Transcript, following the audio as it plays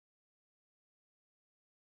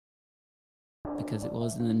because it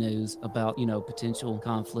was in the news about, potential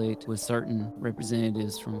conflict with certain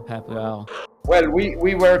representatives from Papua. Well,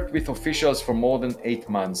 we worked with officials for more than 8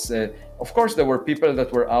 months. Of course, there were people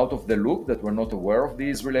that were out of the loop, that were not aware of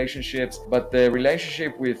these relationships, but the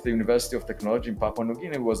relationship with the University of Technology in Papua New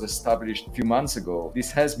Guinea was established a few months ago.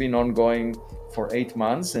 This has been ongoing for 8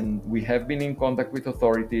 months, and we have been in contact with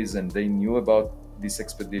authorities, and they knew about this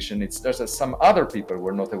expedition. It's just that some other people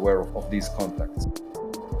were not aware of these contacts.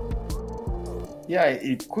 Yeah,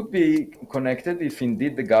 it could be connected if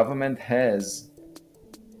indeed the government has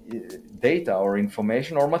data or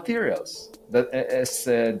information or materials that, as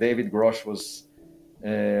David Grosh was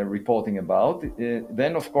reporting about,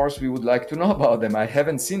 then of course we would like to know about them. I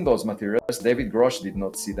haven't seen those materials. David Grosh did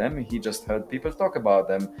not see them. He just heard people talk about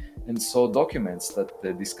them and saw documents that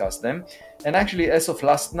discuss them. And actually, as of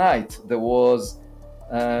last night, there was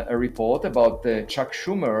a report about Chuck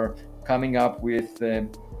Schumer coming up with a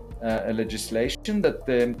legislation that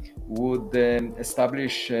would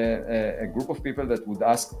establish a group of people that would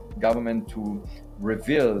ask government to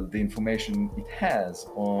reveal the information it has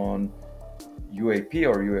on UAP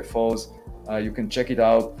or UFOs. You can check it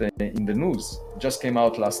out in the news. It just came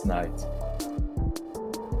out last night.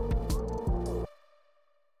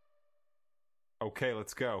 Okay,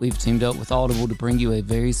 let's go. We've teamed up with Audible to bring you a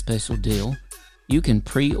very special deal. You can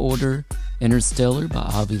pre-order Interstellar by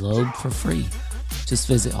Avi Loeb for free. Just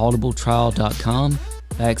visit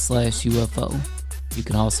audibletrial.com/UFO. You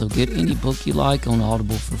can also get any book you like on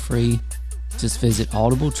Audible for free. Just visit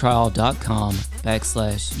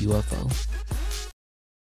audibletrial.com/UFO.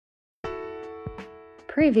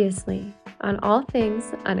 Previously on All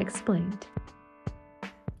Things Unexplained.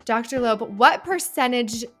 Dr. Loeb, what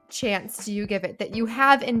percentage chance do you give it that you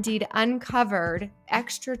have indeed uncovered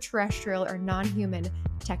extraterrestrial or non-human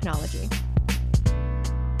technology?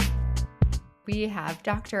 We have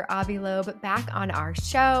Dr. Avi Loeb back on our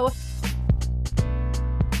show.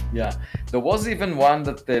 Yeah, there was even one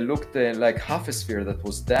that looked like half a sphere that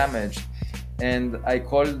was damaged, and I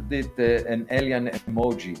called it an alien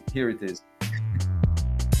emoji. Here it is.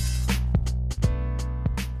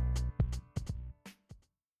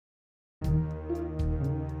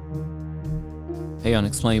 Hey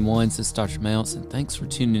Unexplained Ones, this is Dr. Mounts, and thanks for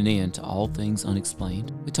tuning in to All Things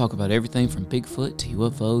Unexplained. We talk about everything from Bigfoot to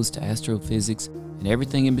UFOs to astrophysics and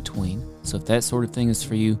everything in between. So if that sort of thing is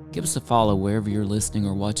for you, give us a follow wherever you're listening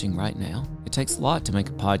or watching right now. It takes a lot to make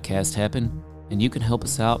a podcast happen, and you can help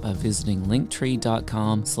us out by visiting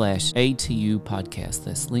linktree.com/ATU podcast.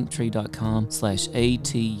 That's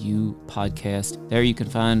linktree.com/ATU podcast. There you can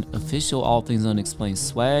find official All Things Unexplained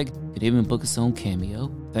swag. You could even book us on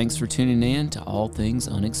Cameo. Thanks for tuning in to All Things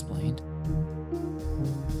Unexplained.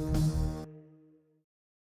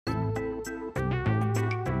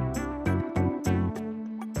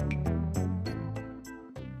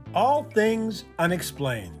 All Things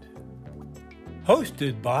Unexplained.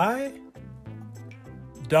 Hosted by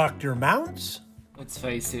Dr. Mounts. Let's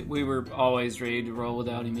face it, we were always ready to roll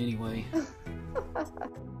without him anyway.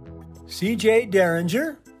 CJ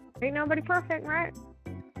Derringer. Ain't nobody perfect, right?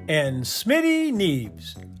 And Smitty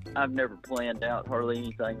Neebs. I've never planned out hardly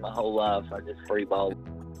anything my whole life. I just freeball.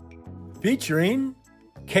 Featuring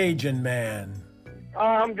Cajun Man.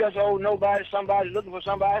 I'm just old nobody, somebody looking for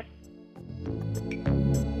somebody.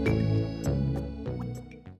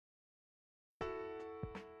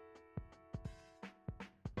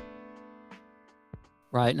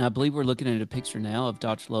 Right, and I believe we're looking at a picture now of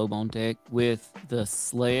Dr. Loeb on deck with the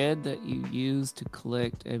sled that you use to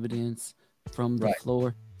collect evidence from the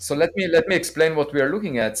floor. So let me explain what we are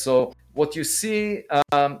looking at. So what you see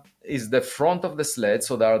is the front of the sled.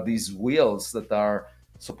 So there are these wheels that are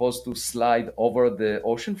supposed to slide over the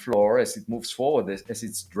ocean floor as it moves forward, as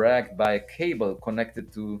it's dragged by a cable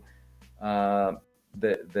connected to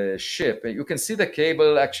the ship. You can see the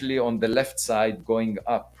cable actually on the left side going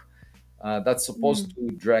up. That's supposed to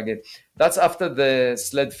drag it. That's after the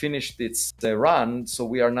sled finished its run. So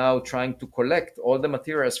we are now trying to collect all the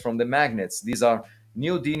materials from the magnets. These are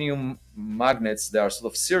neodymium magnets. They are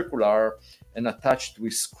sort of circular and attached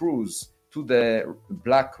with screws to the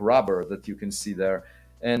black rubber that you can see there.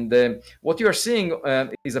 And what you are seeing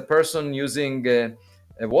is a person using a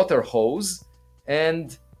water hose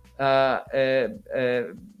and a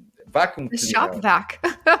vacuum cleaner. Shop vac.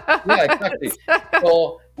 Yeah, exactly.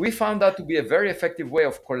 So we found that to be a very effective way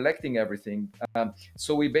of collecting everything.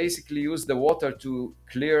 So we basically use the water to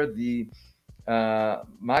clear the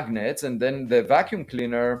magnets, and then the vacuum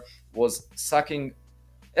cleaner was sucking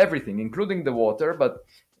everything, including the water, but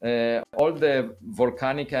all the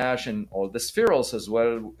volcanic ash and all the spherules as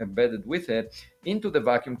well embedded with it into the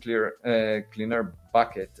vacuum cleaner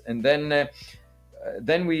bucket. And then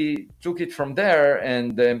then we took it from there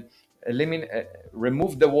and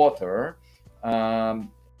removed the water,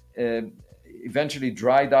 eventually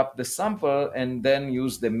dried up the sample, and then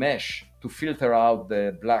used the mesh to filter out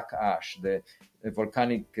the black ash, the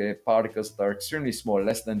volcanic particles that are extremely small,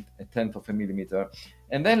 less than a tenth of a millimeter,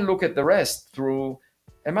 and then look at the rest through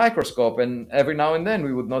a microscope. And every now and then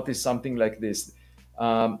we would notice something like this.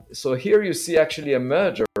 So here you see actually a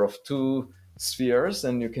merger of two spheres,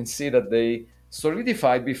 and you can see that they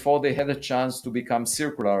solidified before they had a chance to become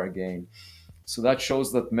circular again. So that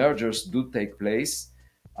shows that mergers do take place.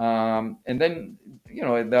 And then,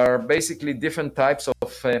 there are basically different types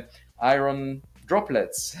of iron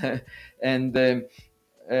droplets. And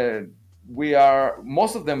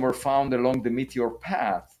most of them were found along the meteor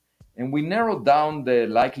path. And we narrowed down the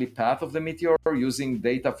likely path of the meteor using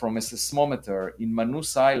data from a seismometer in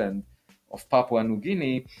Manus Island of Papua New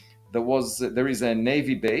Guinea. There is a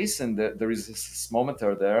Navy base, and there is a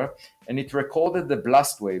seismometer there, and it recorded the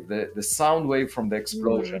blast wave, the sound wave from the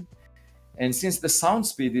explosion. And since the sound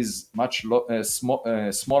speed is much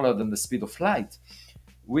smaller than the speed of light,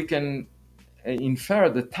 we can infer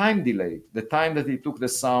the time delay, the time that it took the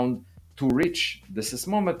sound to reach the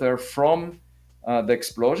seismometer from the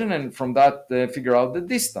explosion, and from that figure out the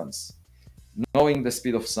distance, knowing the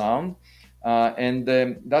speed of sound. And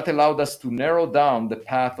that allowed us to narrow down the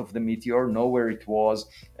path of the meteor, know where it was,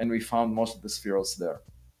 and we found most of the spherules there.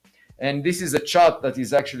 And this is a chart that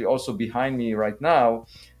is actually also behind me right now.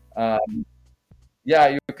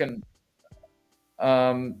 You can.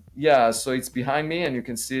 So it's behind me, and you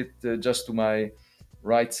can see it just to my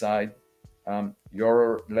right side,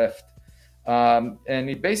 your left. And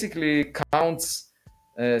it basically counts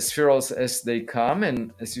spherules as they come.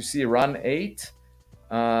 And as you see, run 8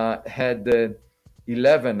 had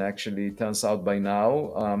 11, actually, it turns out by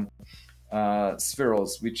now,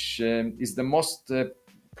 spherules, which is the most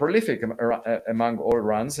prolific among all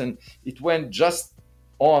runs. And it went just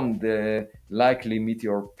on the likely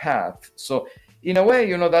meteor path. So in a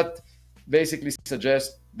way, that basically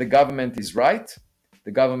suggests the government is right.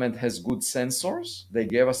 The government has good sensors. They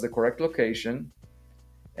gave us the correct location.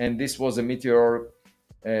 And this was a meteor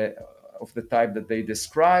of the type that they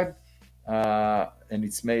described. And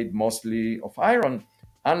it's made mostly of iron,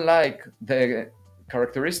 unlike the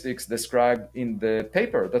characteristics described in the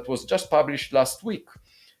paper that was just published last week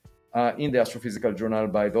in the Astrophysical Journal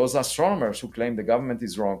by those astronomers who claim the government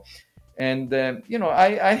is wrong. And,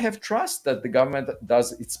 I have trust that the government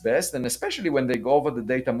does its best, and especially when they go over the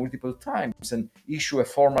data multiple times and issue a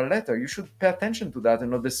formal letter, you should pay attention to that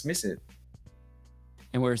and not dismiss it.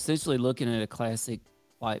 And we're essentially looking at a classic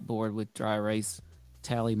whiteboard with dry erase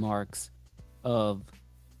tally marks of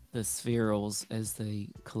the spherules as they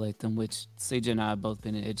collect them, which CJ and I have both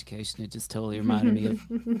been in education. It just totally reminded me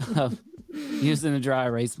of using the dry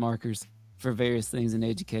erase markers for various things in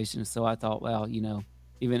education. So I thought, wow,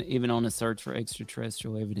 even on a search for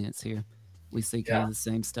extraterrestrial evidence here, we see kind of the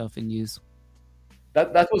same stuff in use.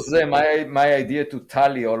 That was my idea, to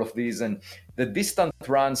tally all of these, and the distant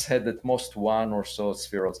runs had at most one or so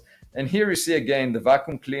spherules. And here you see again the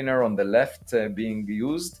vacuum cleaner on the left being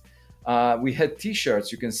used. We had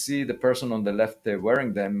T-shirts. You can see the person on the left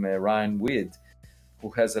wearing them, Ryan Weed, who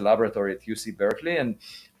has a laboratory at UC Berkeley, and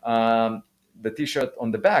the T-shirt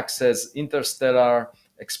on the back says Interstellar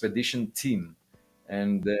Expedition Team.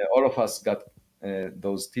 And all of us got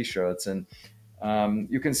those T-shirts. And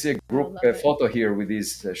you can see a group photo here with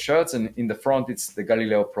these shirts. And in the front, it's the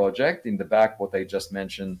Galileo project. In the back, what I just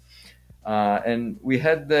mentioned. And we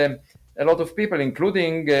had a lot of people,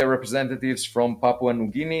 including representatives from Papua New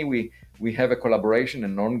Guinea. We have a collaboration,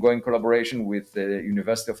 an ongoing collaboration with the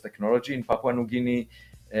University of Technology in Papua New Guinea.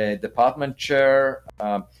 Department chair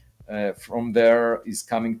from there is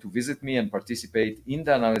coming to visit me and participate in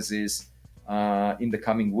the analysis in the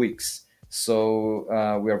coming weeks. So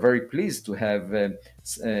we are very pleased to have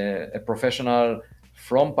a professional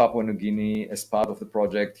from Papua New Guinea as part of the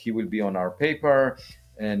project. He will be on our paper,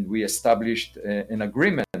 and we established an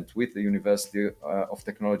agreement with the University of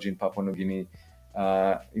Technology in Papua New Guinea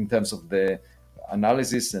in terms of the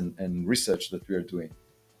analysis and research that we are doing.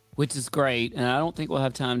 Which is great, and I don't think we'll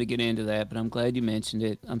have time to get into that, but I'm glad you mentioned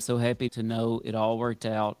it. I'm so happy to know it all worked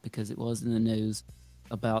out, because it was in the news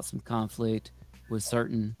about some conflict with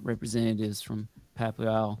certain representatives from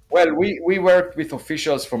Papua. Well, we worked with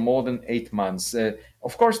officials for more than 8 months.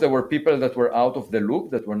 Of course, there were people that were out of the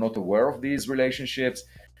loop, that were not aware of these relationships,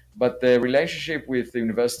 but the relationship with the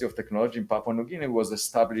University of Technology in Papua New Guinea was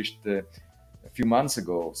established a few months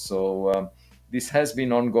ago. So this has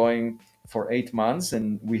been ongoing for 8 months,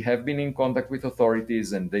 and we have been in contact with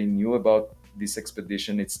authorities, and they knew about this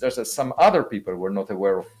expedition. It's just that some other people were not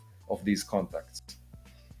aware of these contacts.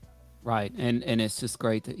 Right. And it's just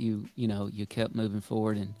great that you kept moving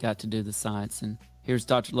forward and got to do the science. And here's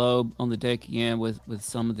Dr. Loeb on the deck again with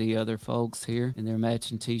some of the other folks here in their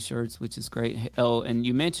matching t-shirts, which is great. Oh, and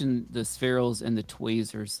you mentioned the spherules and the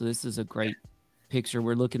tweezers. So this is a great picture.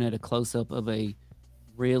 We're looking at a close-up of a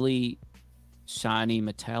really shiny,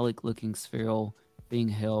 metallic-looking spherule being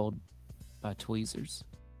held by tweezers.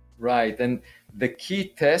 Right. And the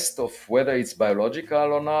key test of whether it's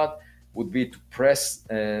biological or not would be to press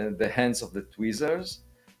the hands of the tweezers.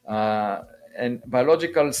 And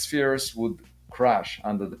biological spheres would crash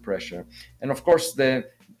under the pressure. And of course, a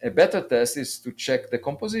better test is to check the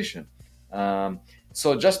composition.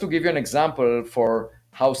 So just to give you an example for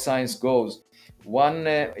how science goes,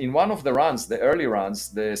 in one of the runs, the early runs,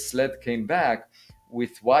 the sled came back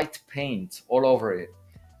with white paint all over it,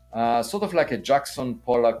 sort of like a Jackson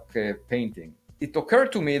Pollock painting. It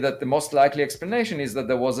occurred to me that the most likely explanation is that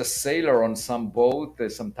there was a sailor on some boat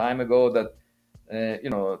some time ago that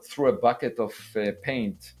threw a bucket of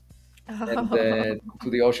paint to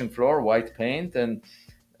the ocean floor, white paint,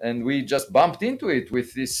 and we just bumped into it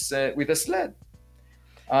with a sled.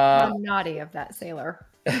 How naughty of that sailor.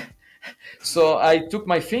 So I took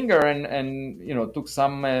my finger and took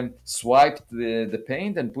some swiped the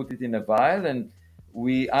paint and put it in a vial, and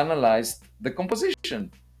we analyzed the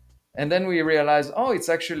composition. And then we realized, it's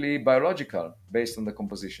actually biological based on the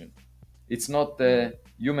composition. It's not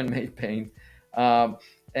human-made paint.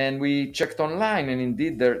 And we checked online, and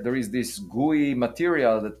indeed there is this gooey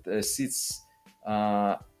material that sits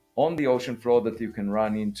on the ocean floor that you can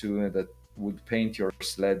run into that would paint your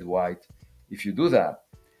sled white if you do that.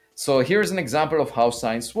 So here's an example of how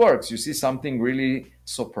science works. You see something really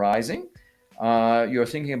surprising. You're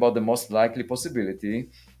thinking about the most likely possibility.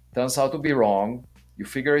 Turns out to be wrong. You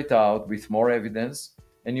figure it out with more evidence,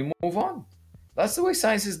 and you move on. That's the way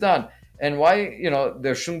science is done. And why,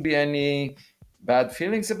 there shouldn't be any bad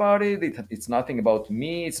feelings about it. It's nothing about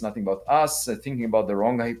me. It's nothing about us thinking about the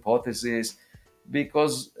wrong hypothesis,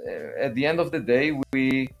 because at the end of the day,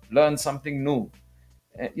 we learn something new.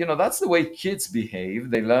 That's the way kids behave.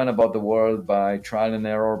 They learn about the world by trial and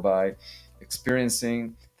error, by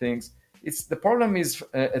experiencing things. The problem is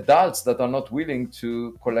adults that are not willing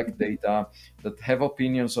to collect data, that have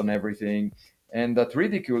opinions on everything, and that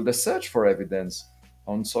ridicule the search for evidence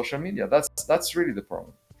on social media. That's really the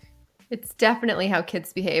problem. It's definitely how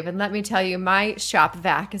kids behave. And let me tell you, my shop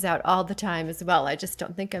vac is out all the time as well. I just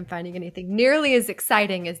don't think I'm finding anything nearly as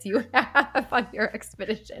exciting as you have on your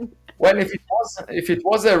expedition. Well, if it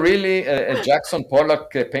was a really a Jackson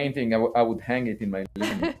Pollock painting, I would hang it in my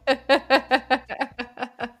living room.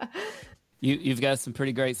 You've got some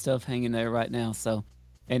pretty great stuff hanging there right now. So,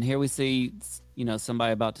 and here we see,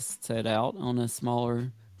 somebody about to set out on a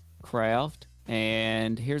smaller craft.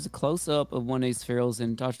 And here's a close-up of one of these spherules.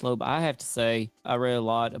 And Dr. Loeb, I have to say, I read a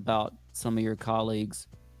lot about some of your colleagues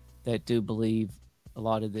that do believe a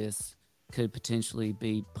lot of this could potentially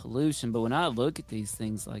be pollution. But when I look at these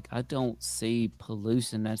things, I don't see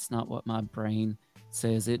pollution. That's not what my brain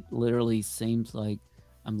says. It literally seems like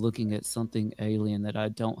I'm looking at something alien that I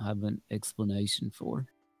don't have an explanation for.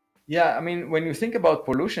 Yeah, I mean, when you think about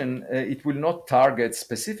pollution, it will not target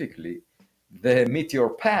specifically the meteor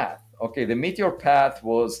path. Okay, the meteor path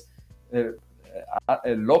was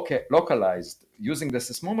localized using the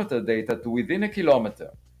seismometer data to within a kilometer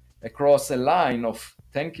across a line of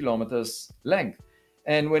 10 kilometers length.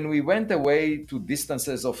 And when we went away to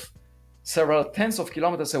distances of several tens of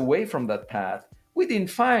kilometers away from that path, we didn't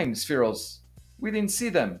find spherules. We didn't see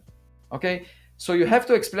them. Okay, so you have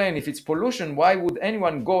to explain, if it's pollution, why would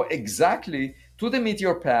anyone go exactly to the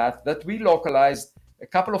meteor path that we localized a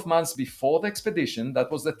couple of months before the expedition?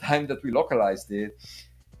 That was the time that we localized it.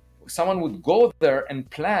 Someone would go there and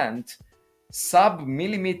plant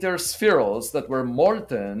sub-millimeter spherules that were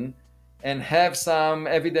molten and have some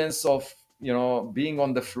evidence of being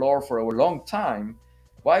on the floor for a long time.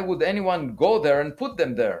 Why would anyone go there and put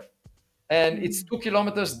them there? And it's 2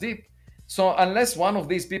 kilometers deep. So unless one of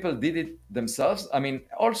these people did it themselves,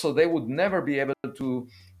 also they would never be able to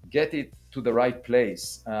get it to the right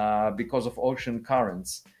place because of ocean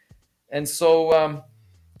currents. And so,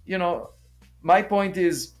 my point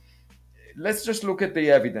is, let's just look at the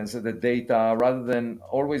evidence and the data rather than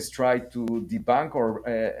always try to debunk or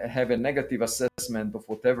have a negative assessment of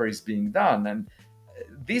whatever is being done. And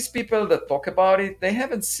these people that talk about it, they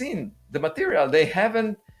haven't seen the material.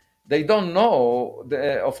 They don't know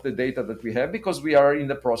of the data that we have, because we are in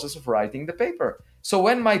the process of writing the paper. So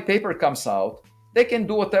when my paper comes out, they can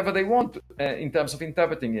do whatever they want in terms of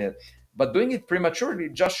interpreting it. But doing it prematurely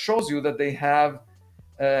just shows you that they have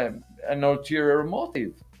an ulterior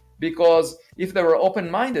motive. Because if they were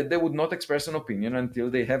open-minded, they would not express an opinion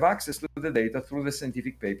until they have access to the data through the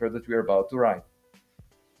scientific paper that we are about to write.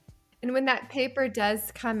 And when that paper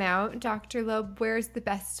does come out, Dr. Loeb, where's the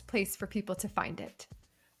best place for people to find it?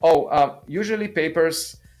 Usually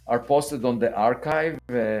papers are posted on the archive.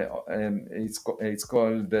 It's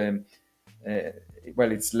called,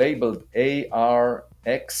 it's labeled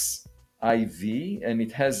ARXIV, and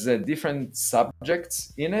it has different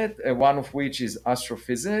subjects in it, one of which is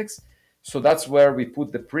astrophysics. So that's where we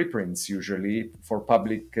put the preprints usually for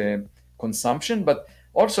public consumption. But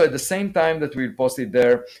also at the same time that we'll post it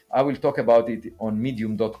there, I will talk about it on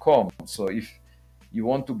medium.com. So if you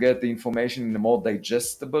want to get the information in a more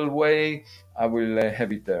digestible way, I will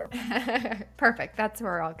have it there. Perfect. That's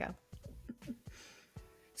where I'll go.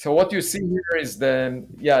 So what you see here is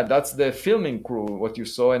that's the filming crew, what you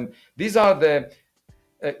saw. And these are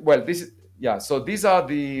so these are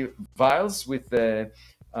the vials with the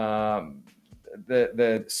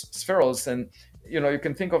spherules. And, you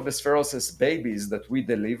can think of the spherules as babies that we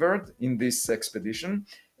delivered in this expedition.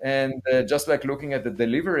 And just like looking at the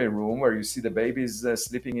delivery room where you see the babies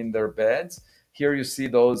sleeping in their beds, here you see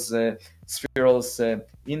those spherules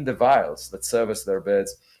in the vials that serve as their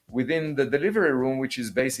beds within the delivery room, which is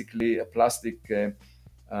basically a plastic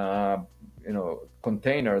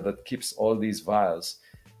container that keeps all these vials.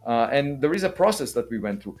 And there is a process that we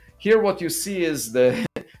went through. Here what you see is the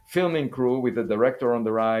filming crew with the director on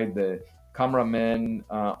the right, the cameraman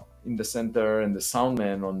in the center, and the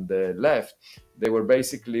soundman on the left. They were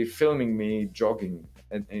basically filming me jogging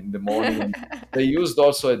in the morning. They used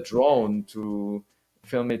also a drone to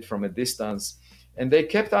film it from a distance. And they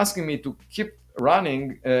kept asking me to keep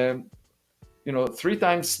running 3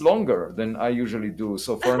 times longer than I usually do.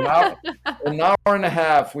 So for an hour and a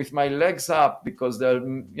half with my legs up, because they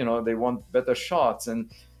want better shots. And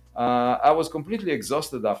I was completely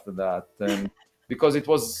exhausted after that. And because it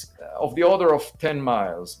was of the order of 10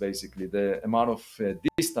 miles, basically, the amount of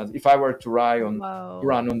distance, if I were to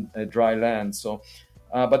run on dry land. So,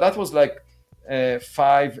 but that was like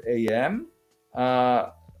 5 a.m.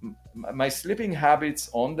 My sleeping habits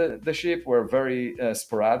on the ship were very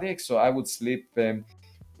sporadic. So I would sleep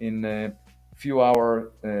in a few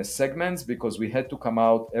hour segments, because we had to come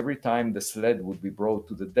out every time the sled would be brought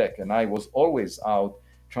to the deck. And I was always out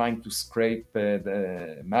trying to scrape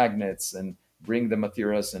the magnets and bring the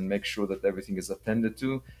materials and make sure that everything is attended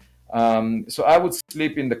to. So I would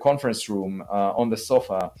sleep in the conference room on the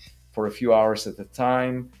sofa for a few hours at a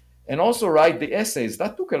time, and also write the essays.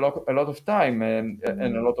 That took a lot of time and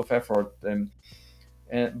a lot of effort.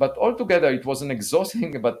 But altogether, it was an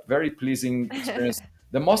exhausting but very pleasing experience.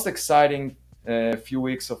 The most exciting few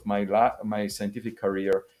weeks of my scientific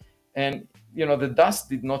career. And the dust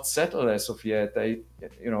did not settle as of yet.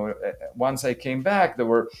 Once I came back, there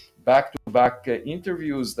were back-to-back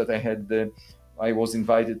interviews that I was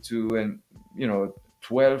invited to, and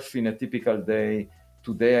 12 in a typical day.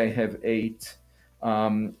 Today I have 8,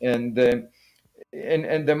 and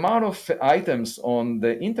the amount of items on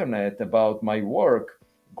the internet about my work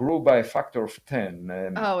grew by a factor of 10.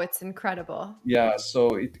 It's incredible. Yeah,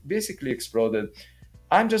 so it basically exploded.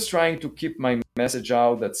 I'm just trying to keep my message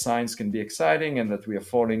out that science can be exciting and that we are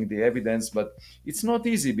following the evidence, but it's not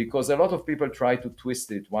easy because a lot of people try to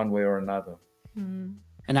twist it one way or another. And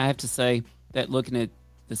I have to say that looking at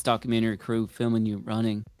this documentary crew filming you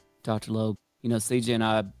running, Dr. Loeb, CJ and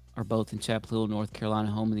I are both in Chapel Hill, North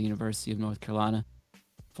Carolina, home of the University of North Carolina,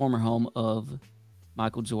 former home of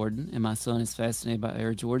Michael Jordan, and my son is fascinated by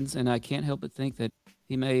Air Jordans, and I can't help but think that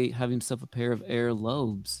he may have himself a pair of Air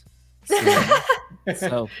Lobes.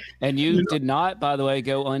 So, and you did not, by the way,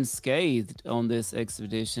 go unscathed on this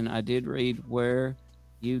expedition. I did read where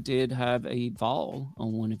you did have a fall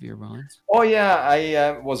on one of your runs. Oh yeah,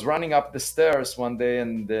 I was running up the stairs one day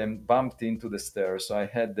and bumped into the stairs, so I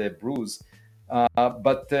had the bruise.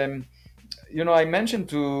 But I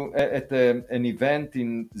mentioned at an event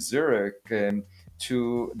in Zurich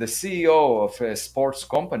to the CEO of a sports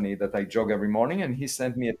company that I jog every morning, and he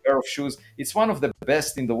sent me a pair of shoes. It's one of the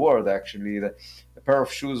best in the world, actually. A pair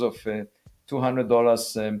of shoes of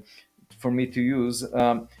 $200 for me to use.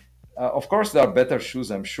 Of course, there are better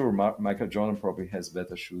shoes. I'm sure Michael Jordan probably has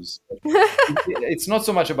better shoes. It's not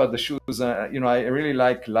so much about the shoes. I really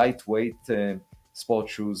like lightweight sport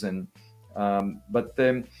shoes,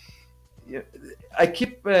 I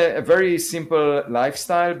keep a very simple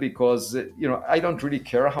lifestyle because I don't really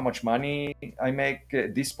care how much money I make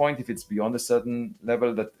at this point. If it's beyond a certain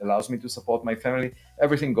level that allows me to support my family,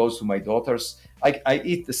 everything goes to my daughters. I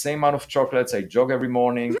eat the same amount of chocolates. I jog every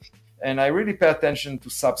morning. and I really pay attention to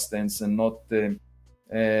substance and not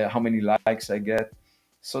how many likes I get.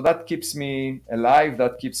 So that keeps me alive.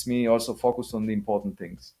 That keeps me also focused on the important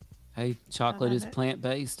things. Hey, chocolate is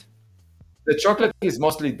plant-based. The chocolate is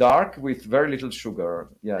mostly dark with very little sugar.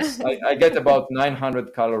 Yes, I get about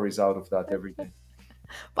 900 calories out of that every day.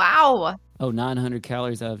 Wow. Oh, 900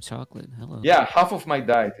 calories out of chocolate. Hello. Yeah, half of my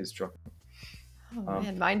diet is chocolate. Oh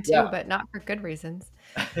man, mine too, yeah. but not for good reasons.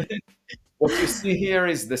 What you see here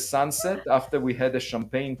is the sunset after we had a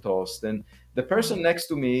champagne toast. And the person next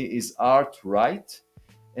to me is Art Wright.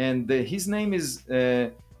 And his name is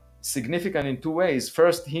significant in two ways.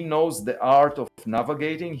 First, he knows the art of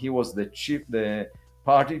navigating. He was the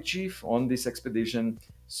party chief on this expedition.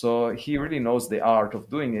 So he really knows the art of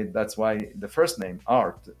doing it. That's why the first name,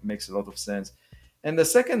 Art, makes a lot of sense. And the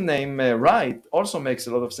second name, Wright, also makes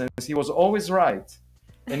a lot of sense. He was always right.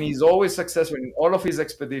 And he's always successful in all of his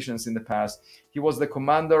expeditions in the past. He was the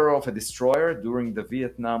commander of a destroyer during the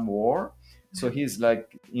Vietnam War. So he's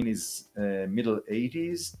like in his middle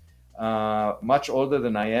 80s, much older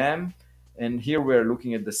than I am. And here we're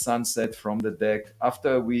looking at the sunset from the deck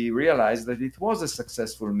after we realized that it was a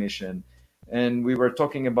successful mission. And we were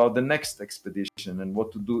talking about the next expedition and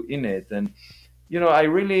what to do in it. And, you know, I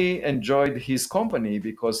really enjoyed his company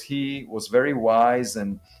because he was very wise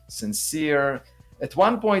and sincere. At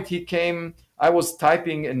one point, I was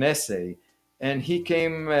typing an essay, and he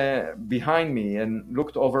came behind me and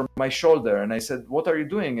looked over my shoulder. And I said, "What are you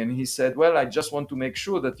doing?" And he said, "Well, I just want to make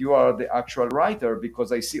sure that you are the actual writer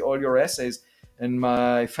because I see all your essays, and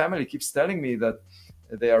my family keeps telling me that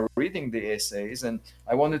they are reading the essays. And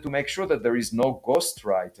I wanted to make sure that there is no ghost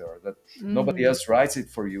writer, that nobody else writes it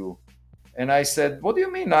for you." And I said, "What do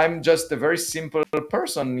you mean? I'm just a very simple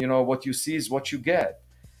person. You know, what you see is what you get."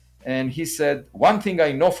 And he said, "One thing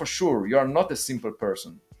I know for sure, you are not a simple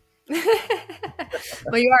person."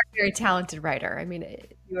 Well, you are a very talented writer. I mean,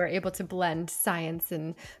 you are able to blend science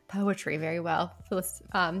and poetry very well.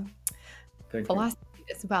 Philosophy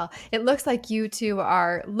as well. It looks like you two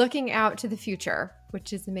are looking out to the future,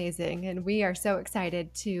 which is amazing. And we are so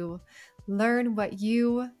excited to learn what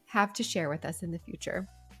you have to share with us in the future.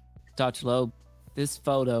 Dr. Loeb, this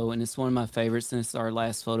photo, and it's one of my favorites, and it's our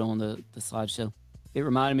last photo on the slideshow. It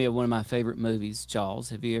reminded me of one of my favorite movies, Jaws.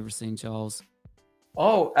 Have you ever seen Jaws?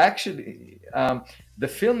 Oh, actually, the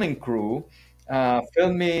filming crew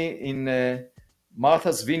filmed me in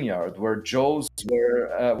Martha's Vineyard, where Jaws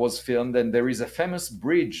was filmed, and there is a famous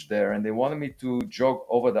bridge there, and they wanted me to jog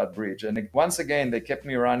over that bridge. And once again, they kept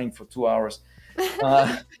me running for 2 hours,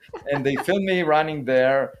 and they filmed me running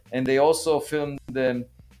there, and they also filmed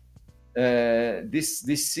this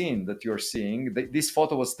scene that you're seeing. This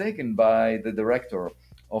photo was taken by the director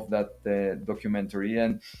of that documentary.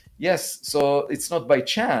 And yes, so it's not by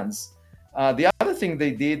chance. The other thing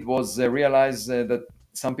they did was realize that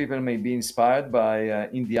some people may be inspired by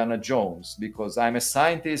Indiana Jones, because I'm a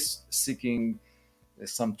scientist seeking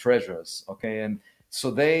some treasures. Okay, and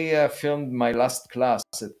so they filmed my last class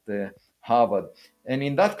at Harvard. And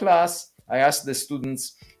in that class, I asked the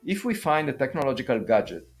students, if we find a technological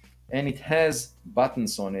gadget and it has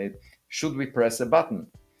buttons on it, should we press a button?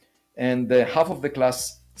 And half of the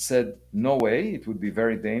class said, no way, it would be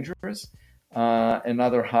very dangerous.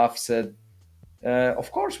 Another half said, of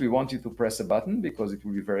course, we want you to press a button because it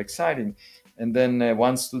will be very exciting. And then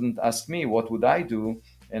one student asked me, what would I do?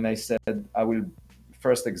 And I said, I will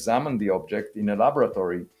first examine the object in a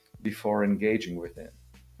laboratory before engaging with it.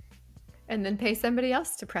 And then pay somebody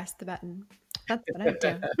else to press the button. That's what I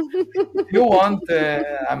do. If you want,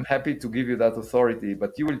 I'm happy to give you that authority,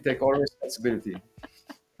 but you will take all responsibility.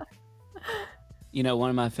 You know, one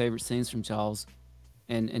of my favorite scenes from Jaws,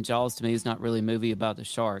 and Jaws to me is not really a movie about the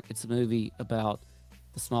shark. It's a movie about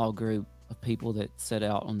the small group of people that set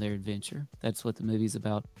out on their adventure. That's what the movie's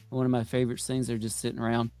about. One of my favorite scenes, they're just sitting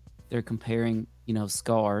around, they're comparing, you know,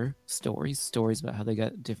 scar stories about how they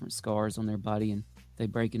got different scars on their body, and they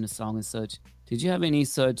break into song and such. Did you have any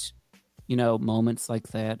such, you know, moments like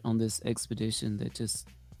that on this expedition that just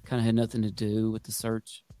kind of had nothing to do with the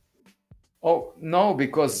search? Oh, no,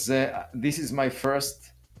 because this is my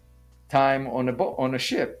first time on a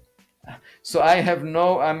ship. So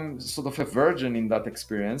I'm sort of a virgin in that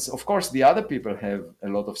experience. Of course, the other people have a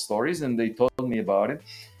lot of stories and they told me about it,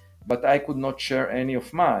 but I could not share any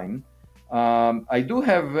of mine. I do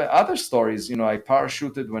have other stories. You know, I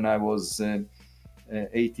parachuted when I was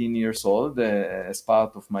 18 years old as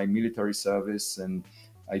part of my military service, and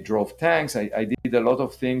I drove tanks. I did a lot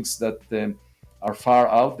of things that are far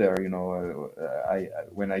out there. You know,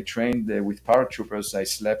 when I trained with paratroopers, I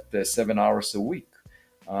slept 7 hours a week.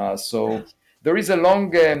 So there is a long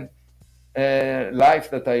life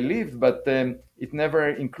that I lived, but it never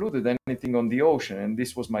included anything on the ocean. And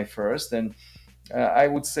this was my first. And I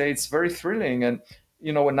would say it's very thrilling. And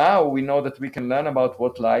now we know that we can learn about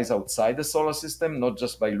what lies outside the solar system, not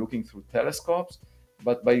just by looking through telescopes,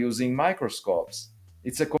 but by using microscopes.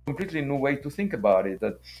 It's a completely new way to think about it.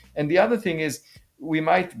 And the other thing is, we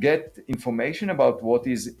might get information about what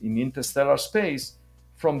is in interstellar space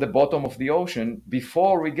from the bottom of the ocean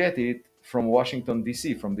before we get it from Washington,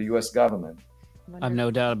 D.C., from the US government. I've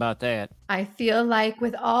no doubt about that. I feel like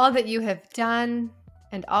with all that you have done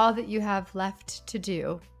and all that you have left to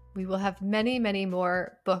do, we will have many, many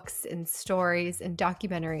more books and stories and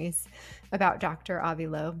documentaries about Dr. Avi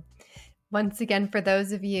Loeb. Once again, for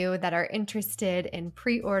those of you that are interested in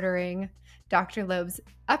pre-ordering Dr. Loeb's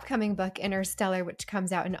upcoming book, Interstellar, which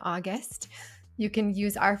comes out in August, you can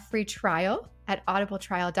use our free trial at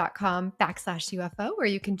audibletrial.com/UFO, or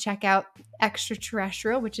you can check out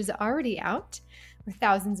Extraterrestrial, which is already out, with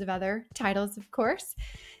thousands of other titles, of course.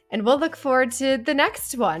 And we'll look forward to the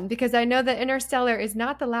next one, because I know that Interstellar is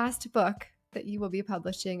not the last book that you will be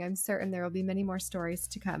publishing. I'm certain there will be many more stories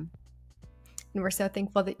to come. And we're so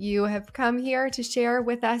thankful that you have come here to share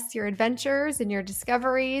with us your adventures and your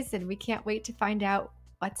discoveries, and we can't wait to find out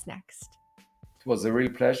what's next. It was a real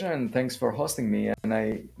pleasure, and thanks for hosting me. And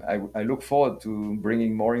I look forward to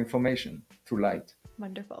bringing more information to light.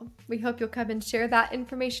 Wonderful. We hope you'll come and share that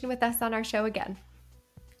information with us on our show again.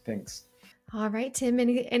 Thanks. All right, Tim,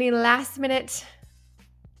 any last minute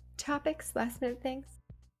topics, last minute things?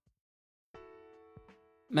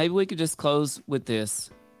 Maybe we could just close with this,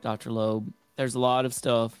 Dr. Loeb. There's a lot of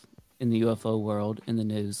stuff in the UFO world in the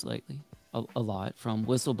news lately. A lot, from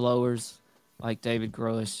whistleblowers like David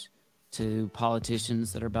Grush to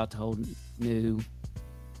politicians that are about to hold new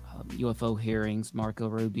UFO hearings. Marco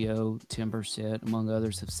Rubio, Tim Burchett, among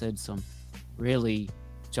others, have said some really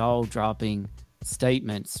jaw-dropping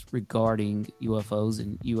statements regarding UFOs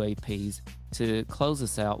and UAPs. To close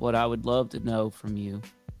us out, what I would love to know from you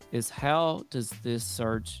is, how does this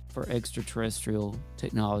search for extraterrestrial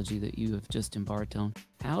technology that you have just embarked on,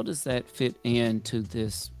 how does that fit into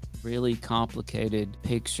this really complicated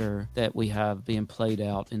picture that we have being played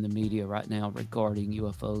out in the media right now regarding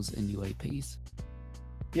UFOs and UAPs?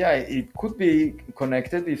 Yeah, it could be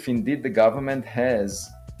connected if indeed the government has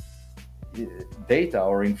data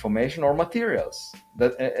or information or materials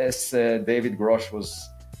that, as David Grosh was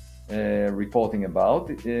reporting about,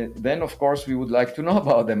 then of course we would like to know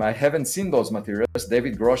about them. I haven't seen those materials.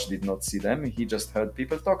 David Grosh did not see them. He just heard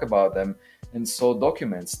people talk about them and saw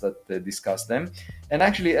documents that discuss them. And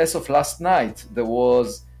actually, as of last night, there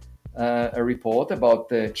was a report about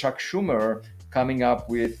Chuck Schumer coming up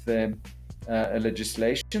with a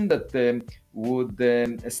legislation that would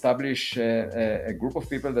establish a group of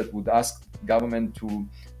people that would ask government to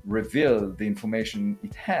reveal the information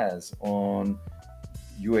it has on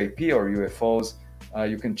UAP or UFOs.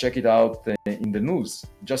 You can check it out in the news.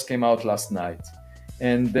 It just came out last night.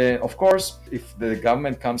 And of course, if the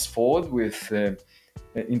government comes forward with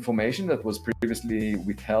information that was previously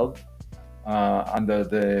withheld under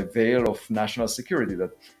the veil of national security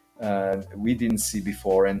that we didn't see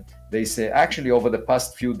before, and they say, actually, over the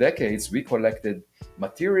past few decades, we collected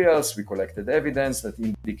materials, we collected evidence that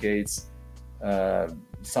indicates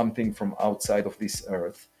something from outside of this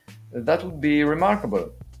earth, that would be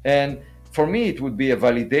remarkable. And for me, it would be a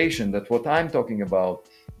validation that what I'm talking about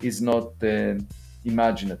is not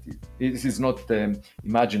imaginative. It is not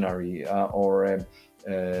imaginary or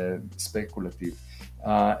speculative.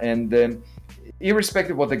 And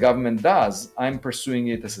irrespective of what the government does, I'm pursuing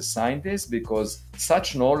it as a scientist, because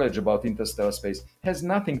such knowledge about interstellar space has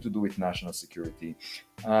nothing to do with national security,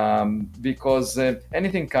 because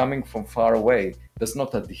anything coming from far away does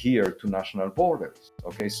not adhere to national borders.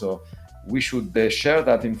 Okay, so we should share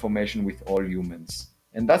that information with all humans.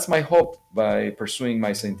 And that's my hope by pursuing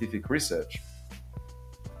my scientific research.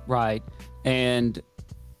 Right. And,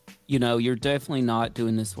 you know, you're definitely not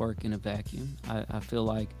doing this work in a vacuum. I feel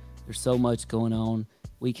like there's so much going on.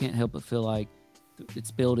 We can't help but feel like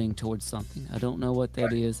it's building towards something. I don't know what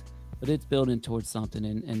that is, but it's building towards something.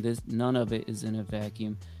 And this, none of it is in a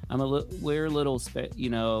vacuum. We're a little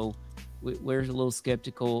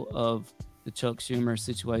skeptical of the Chuck Schumer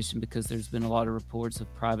situation, because there's been a lot of reports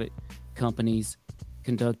of private companies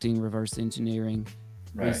conducting reverse engineering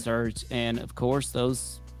research. And of course,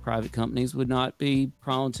 those private companies would not be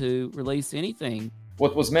prone to release anything.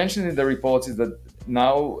 What was mentioned in the reports is that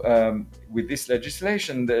now, with this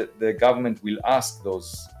legislation, the government will ask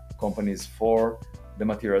those companies for the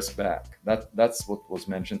materials back. That's what was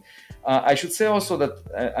mentioned. I should say also that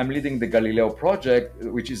I'm leading the Galileo project,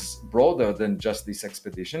 which is broader than just this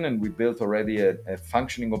expedition, and we built already a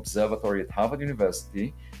functioning observatory at Harvard University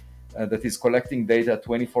that is collecting data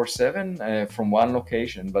 24/7 from one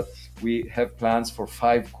location, but we have plans for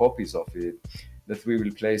 5 copies of it that we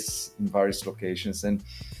will place in various locations. And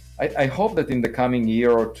I hope that in the coming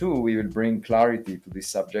year or two, we will bring clarity to this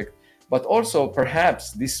subject, but also perhaps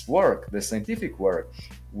this work, the scientific work,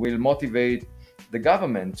 will motivate the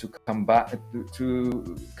government to come back, to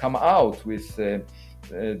come out with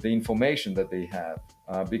the information that they have,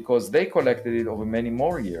 because they collected it over many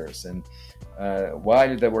more years. And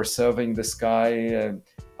while they were surveying the sky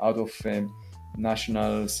out of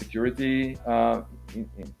national security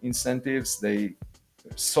incentives, they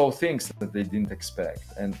saw things that they didn't expect.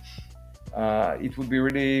 And it would be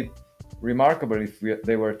really remarkable if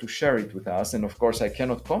they were to share it with us. And of course, I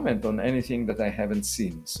cannot comment on anything that I haven't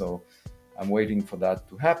seen. So I'm waiting for that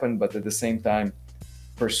to happen, but at the same time,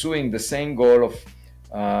 pursuing the same goal of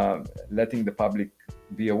letting the public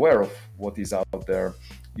be aware of what is out there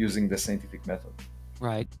using the scientific method.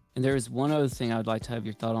 Right. And there is one other thing I'd like to have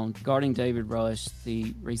your thought on regarding David Rush,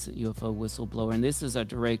 the recent UFO whistleblower. And this is a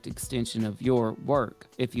direct extension of your work.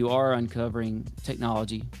 If you are uncovering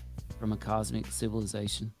technology from a cosmic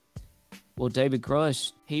civilization. Well, David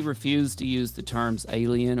Rush, he refused to use the terms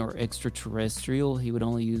alien or extraterrestrial. He would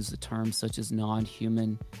only use the terms such as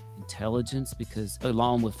non-human intelligence, because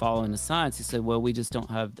along with following the science, he said, well, we just don't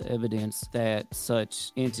have the evidence that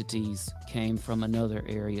such entities came from another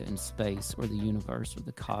area in space or the universe or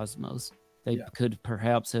the cosmos. They could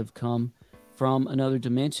perhaps have come from another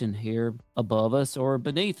dimension here above us or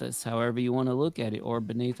beneath us, however you want to look at it, or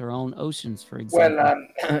beneath our own oceans, for example.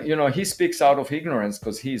 Well, he speaks out of ignorance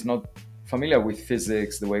because he's not familiar with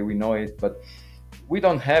physics the way we know it, but we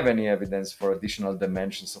don't have any evidence for additional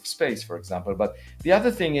dimensions of space, for example. But the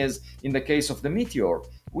other thing is, in the case of the meteor,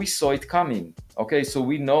 we saw it coming. Okay, so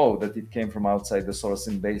we know that it came from outside the solar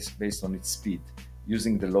system based on its speed,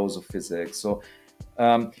 using the laws of physics. So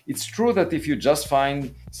it's true that if you just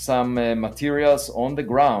find some materials on the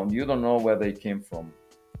ground, you don't know where they came from.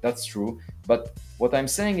 That's true. But what I'm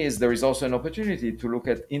saying is there is also an opportunity to look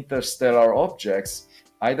at interstellar objects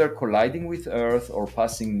either colliding with Earth or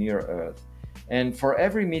passing near Earth. And for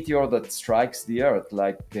every meteor that strikes the Earth,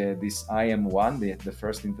 like this IM-1, the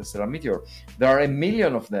first interstellar meteor, there are 1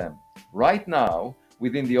 million of them right now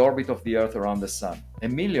within the orbit of the Earth around the Sun.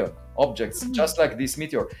 1 million objects, just like this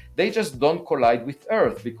meteor. They just don't collide with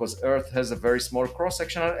Earth because Earth has a very small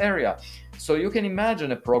cross-sectional area. So you can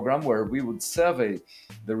imagine a program where we would survey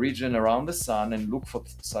the region around the Sun and look for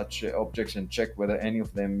such objects and check whether any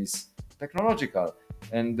of them is technological.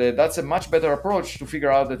 And that's a much better approach to figure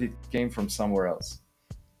out that it came from somewhere else.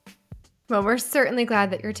 Well, we're certainly glad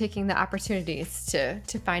that you're taking the opportunities to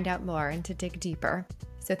find out more and to dig deeper.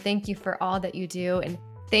 So thank you for all that you do. And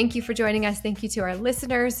thank you for joining us. Thank you to our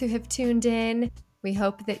listeners who have tuned in. We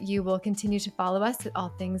hope that you will continue to follow us at All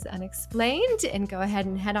Things Unexplained, and go ahead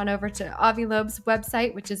and head on over to Avi Loeb's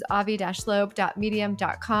website, which is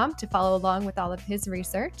avi-loeb.medium.com, to follow along with all of his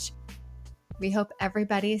research. We hope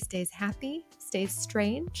everybody stays happy, stays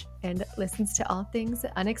strange, and listens to All Things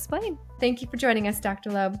Unexplained. Thank you for joining us,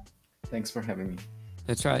 Dr. Loeb. Thanks for having me.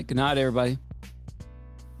 That's right. Good night, everybody.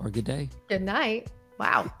 Or good day. Good night.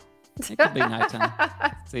 Wow. It could be nighttime.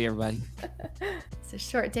 See you, everybody. It's a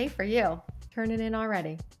short day for you. Turning in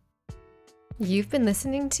already. You've been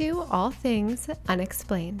listening to All Things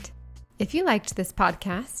Unexplained. If you liked this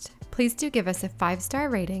podcast, please do give us a 5-star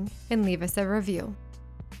rating and leave us a review.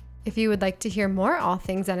 If you would like to hear more All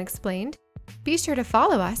Things Unexplained, be sure to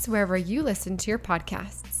follow us wherever you listen to your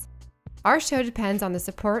podcasts. Our show depends on the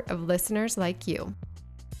support of listeners like you.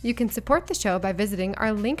 You can support the show by visiting our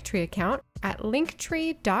Linktree account at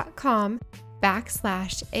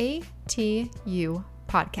linktree.com/ATU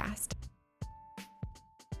podcast.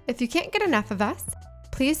 If you can't get enough of us,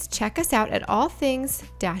 please check us out at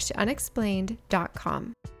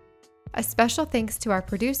allthings-unexplained.com. A special thanks to our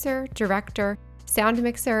producer, director, sound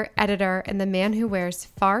mixer, editor, and the man who wears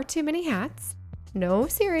far too many hats. No,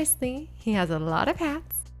 seriously, he has a lot of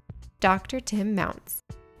hats. Dr. Tim Mounts.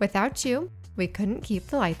 Without you, we couldn't keep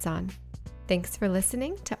the lights on. Thanks for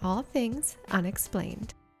listening to All Things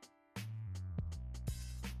Unexplained.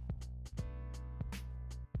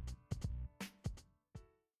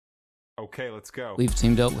 Okay, let's go. We've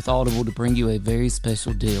teamed up with Audible to bring you a very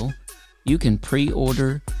special deal. You can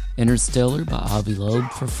pre-order Interstellar by Avi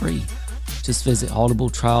Loeb for free. Just visit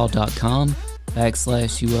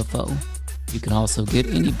audibletrial.com/UFO. You can also get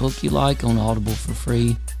any book you like on Audible for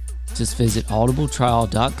free. Just visit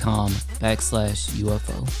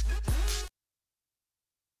audibletrial.com/UFO.